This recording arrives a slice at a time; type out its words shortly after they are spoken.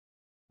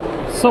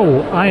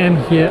So I am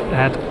here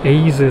at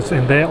Asus,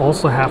 and they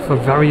also have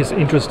various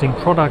interesting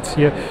products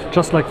here,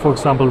 just like for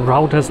example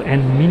routers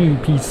and mini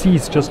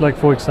PCs, just like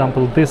for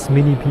example this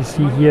mini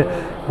PC here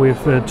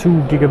with 2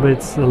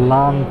 gigabits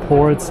LAN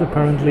ports,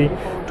 apparently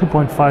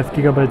 2.5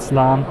 gigabits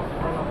LAN,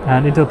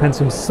 and Intel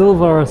Pentium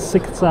Silver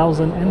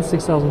 6000 and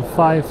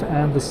 6005,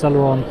 and the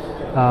Celeron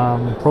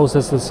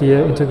processors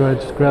here,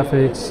 integrated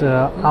graphics,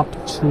 up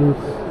to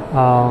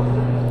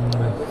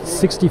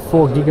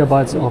 64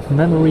 gigabytes of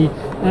memory,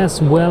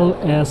 as well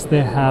as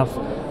they have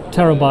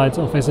terabytes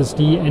of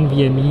SSD,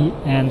 NVMe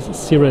and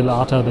serial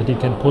ATA that you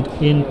can put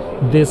in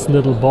this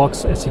little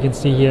box. As you can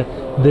see here,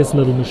 this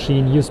little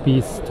machine,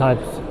 USB type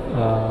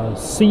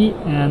C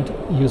and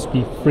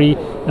USB 3,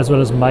 as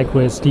well as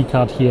micro SD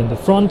card here in the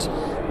front.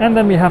 And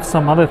then we have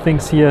some other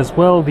things here as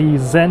well. The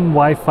Zen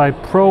Wi-Fi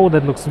Pro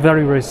that looks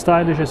very, very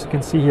stylish, as you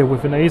can see here,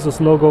 with an Asus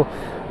logo.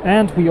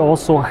 And we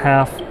also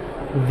have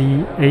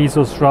the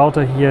Asus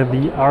router here,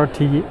 the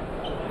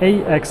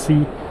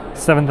RT-AXE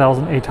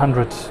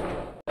 7800.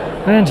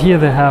 And here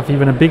they have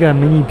even a bigger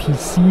mini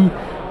PC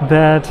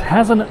that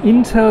has an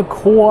Intel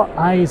Core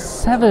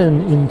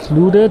i7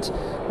 included,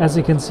 as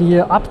you can see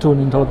here, up to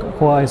an Intel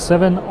Core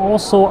i7,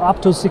 also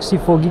up to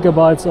 64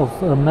 gigabytes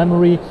of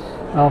memory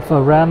of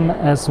RAM,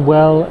 as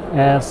well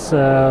as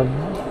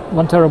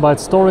 1 terabyte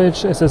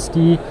storage,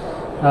 SSD,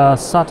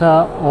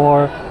 SATA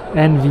or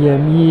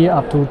NVMe,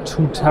 up to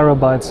 2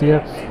 terabytes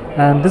here.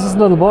 And this is a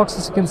little box,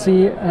 as you can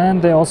see,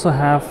 and they also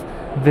have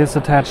this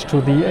attached to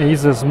the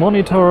Asus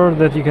monitor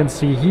that you can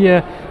see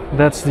here.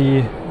 That's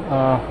the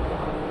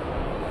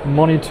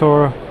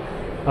monitor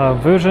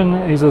version,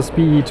 Asus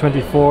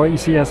BE24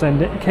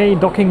 ECS&K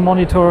docking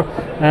monitor,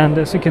 and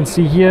as you can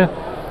see here,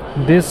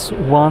 this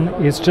one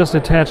is just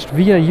attached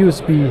via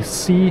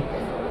USB-C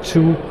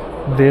to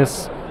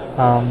this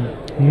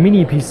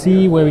mini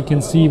PC, where we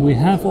can see we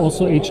have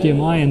also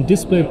HDMI and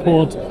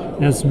DisplayPort,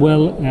 as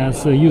well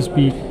as a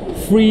USB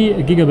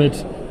 3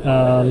 gigabit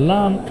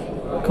LAN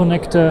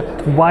connector,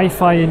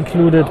 Wi-Fi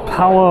included,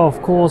 power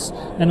of course,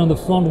 and on the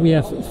front we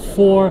have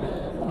 4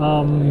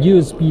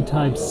 USB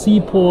type C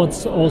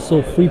ports,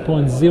 also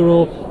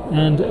 3.0,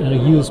 and a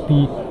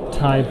USB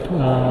type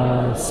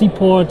C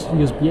port,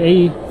 USB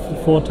A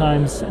 4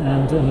 times,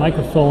 and a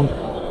microphone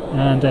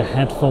and a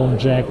headphone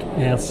jack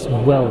as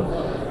well.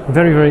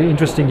 Very, very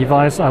interesting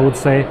device, I would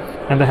say.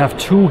 And they have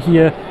 2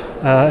 here.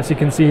 As you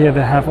can see here,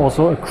 they have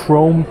also a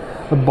Chrome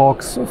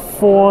box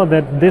 4,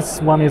 that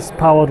this one is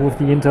powered with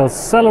the Intel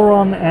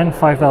Celeron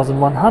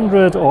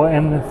N5100 or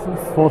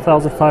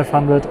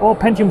N4500 or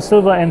Pentium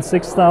Silver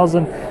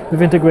N6000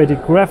 with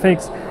integrated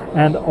graphics,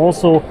 and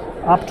also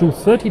up to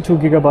 32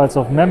 gigabytes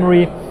of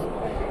memory,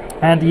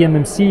 and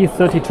eMMC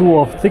 32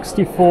 of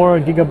 64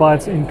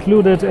 gigabytes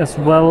included, as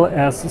well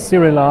as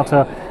serial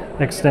ATA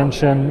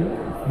extension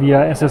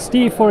via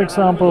SSD, for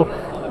example.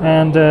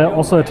 And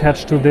also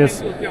attached to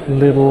this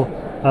little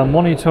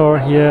monitor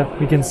here,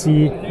 we can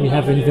see we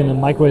have even a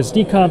micro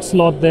SD card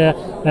slot there,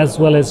 as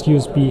well as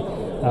USB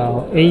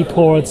A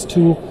ports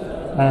too,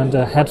 and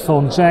a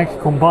headphone jack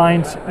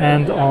combined.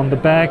 And on the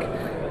back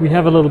we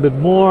have a little bit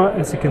more,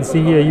 as you can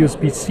see here,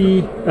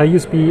 USB-C,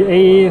 USB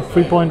A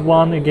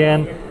 3.1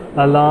 again,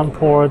 a LAN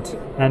port,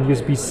 and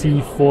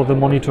USB-C for the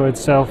monitor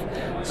itself.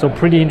 So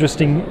pretty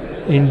interesting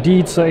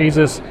indeed. So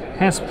Asus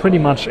has pretty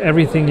much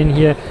everything in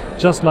here,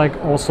 just like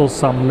also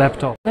some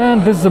laptop.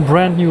 And this is a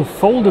brand new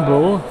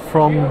foldable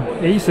from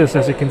Asus,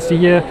 as you can see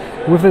here,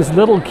 with this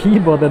little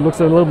keyboard that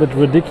looks a little bit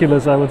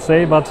ridiculous, I would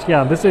say. But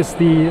yeah, this is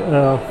the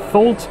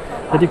fold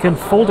that you can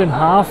fold in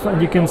half,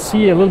 and you can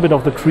see a little bit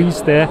of the crease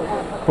there,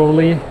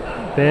 probably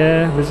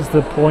there. This is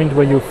the point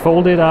where you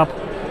fold it up.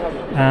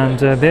 And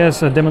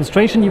there's a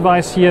demonstration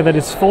device here that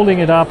is folding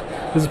it up.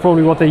 This is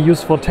probably what they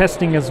use for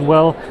testing as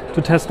well,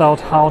 to test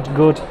out how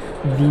good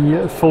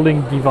the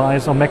folding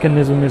device or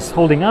mechanism is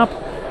holding up.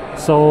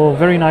 So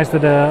very nice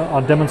that they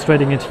are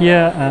demonstrating it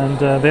here. And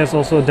there's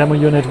also a demo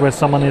unit where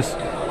someone is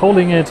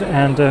holding it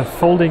and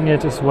folding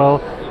it as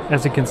well,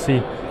 as you can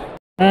see.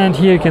 And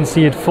here you can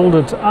see it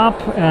folded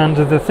up. And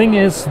the thing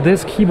is,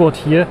 this keyboard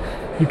here,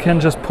 you can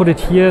just put it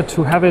here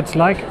to have it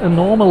like a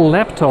normal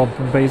laptop,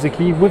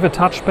 basically, with a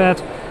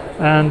touchpad.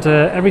 And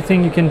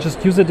everything, you can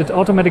just use it, it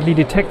automatically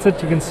detects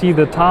it. You can see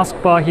the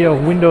taskbar here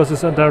of Windows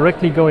is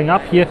directly going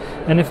up here,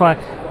 and if I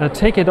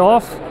take it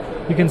off,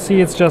 you can see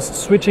it's just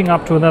switching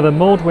up to another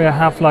mode where I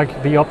have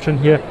like the option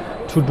here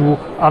to do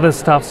other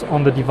stuffs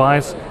on the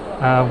device.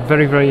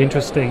 Very, very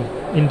interesting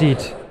indeed.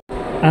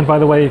 And by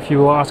the way, if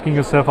you are asking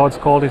yourself how it's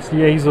called, it's the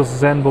Asus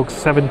ZenBook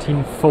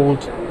 17 Fold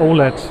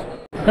OLED.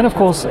 And of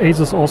course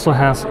Asus also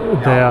has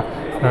their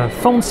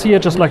phones here,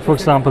 just like for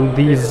example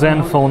the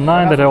Zenfone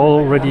 9 that I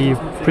already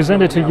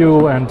presented to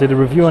you and did a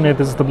review on it.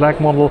 This is the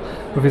black model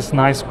with this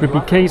nice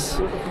grippy case,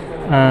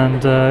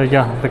 and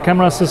yeah, the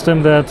camera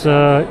system that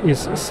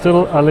is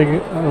still a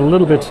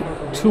little bit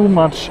too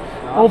much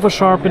over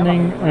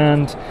sharpening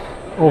and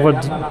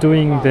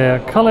overdoing their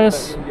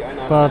colors.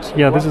 But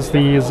yeah, this is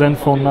the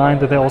Zenfone 9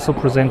 that they also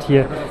present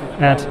here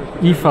at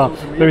IFA.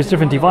 Various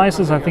different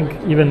devices, I think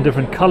even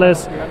different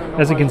colors.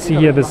 As you can see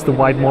here, this is the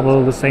white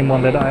model, the same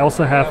one that I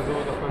also have.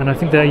 And I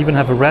think they even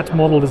have a red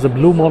model, there's a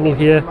blue model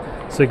here.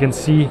 So you can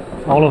see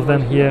all of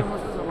them here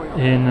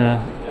in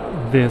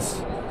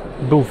this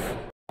booth.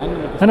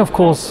 And of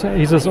course,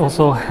 Asus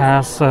also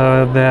has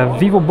their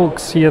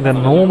VivoBooks here, their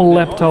normal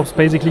laptops,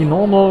 basically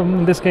normal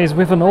in this case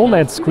with an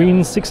OLED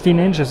screen, 16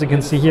 inches, as you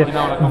can see here,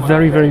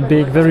 very, very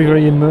big, very,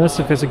 very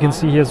immersive, as you can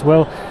see here as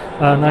well.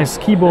 Nice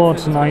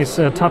keyboard, nice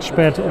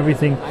touchpad,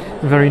 everything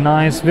very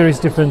nice, various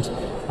different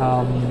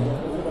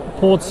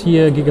ports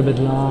here, gigabit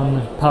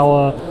LAN,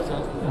 power,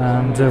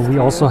 and we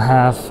also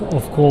have,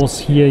 of course,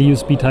 here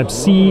USB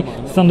Type-C,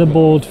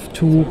 Thunderbolt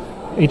 2,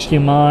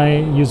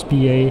 HDMI,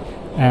 USB-A,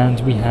 and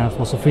we have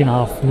also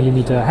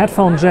 3.5mm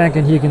headphone jack,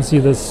 and here you can see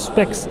the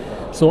specs.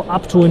 So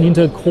up to an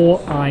Intel Core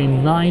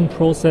i9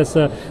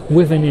 processor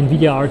with an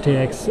NVIDIA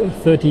RTX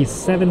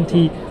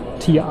 3070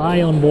 Ti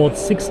on board,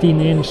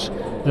 16-inch,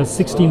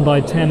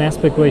 16:10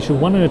 aspect ratio,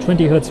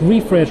 120 Hz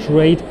refresh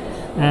rate,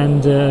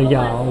 and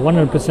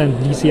 100%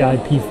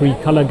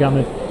 DCI-P3 color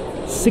gamut.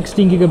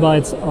 16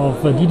 gigabytes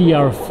of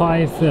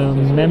DDR5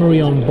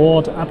 memory on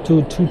board, up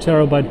to 2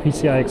 terabyte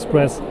PCI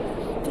Express,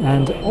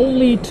 and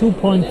only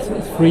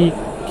 2.3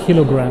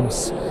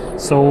 kilograms.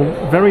 So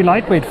very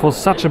lightweight for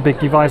such a big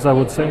device, I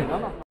would say.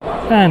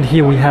 And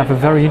here we have a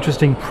very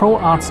interesting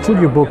ProArt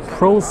Studio Book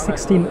Pro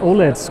 16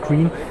 OLED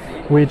screen,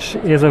 which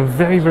is a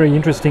very, very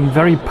interesting,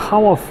 very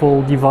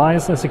powerful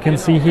device. As you can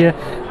see here,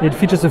 it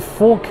features a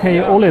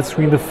 4K OLED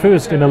screen, the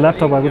first in a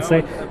laptop, I would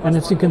say. And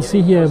as you can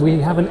see here, we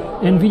have an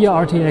NVIDIA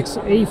RTX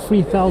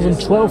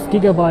A3000 12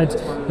 gigabyte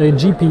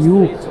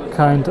GPU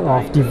kind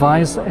of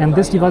device. And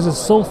this device is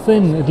so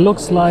thin, it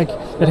looks like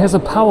it has the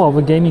power of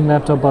a gaming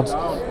laptop, but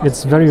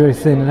it's very, very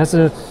thin. It has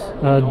a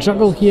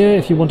juggle here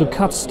if you want to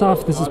cut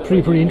stuff. This is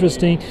pretty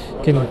interesting.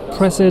 You can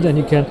press it and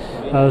you can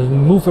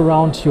move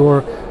around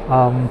your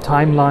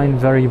timeline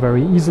very,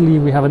 very easily.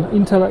 We have an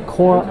Intel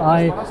Core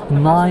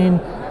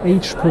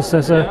i9H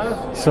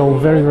processor, so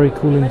very, very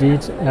cool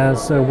indeed,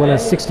 as well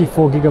as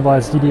 64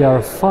 gigabytes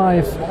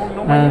DDR5,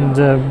 and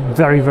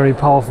very, very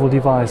powerful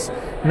device.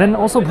 And then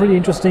also pretty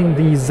interesting,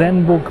 the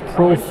ZenBook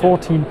Pro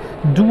 14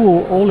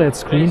 Duo OLED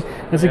screen.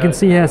 As you can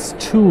see, it has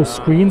two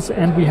screens,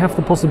 and we have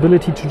the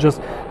possibility to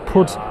just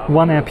put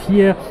one app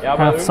here,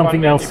 have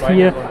something else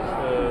here,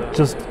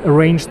 just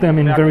arrange them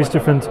in various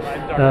different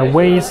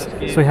ways,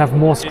 so you have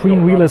more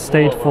screen real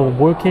estate for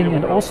working.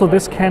 And also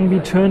this can be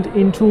turned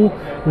into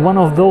one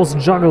of those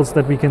juggles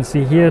that we can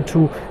see here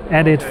to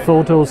edit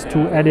photos,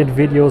 to edit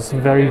videos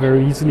very,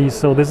 very easily.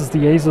 So this is the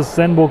Asus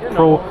ZenBook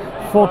Pro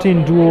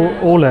 14 Duo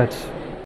OLED.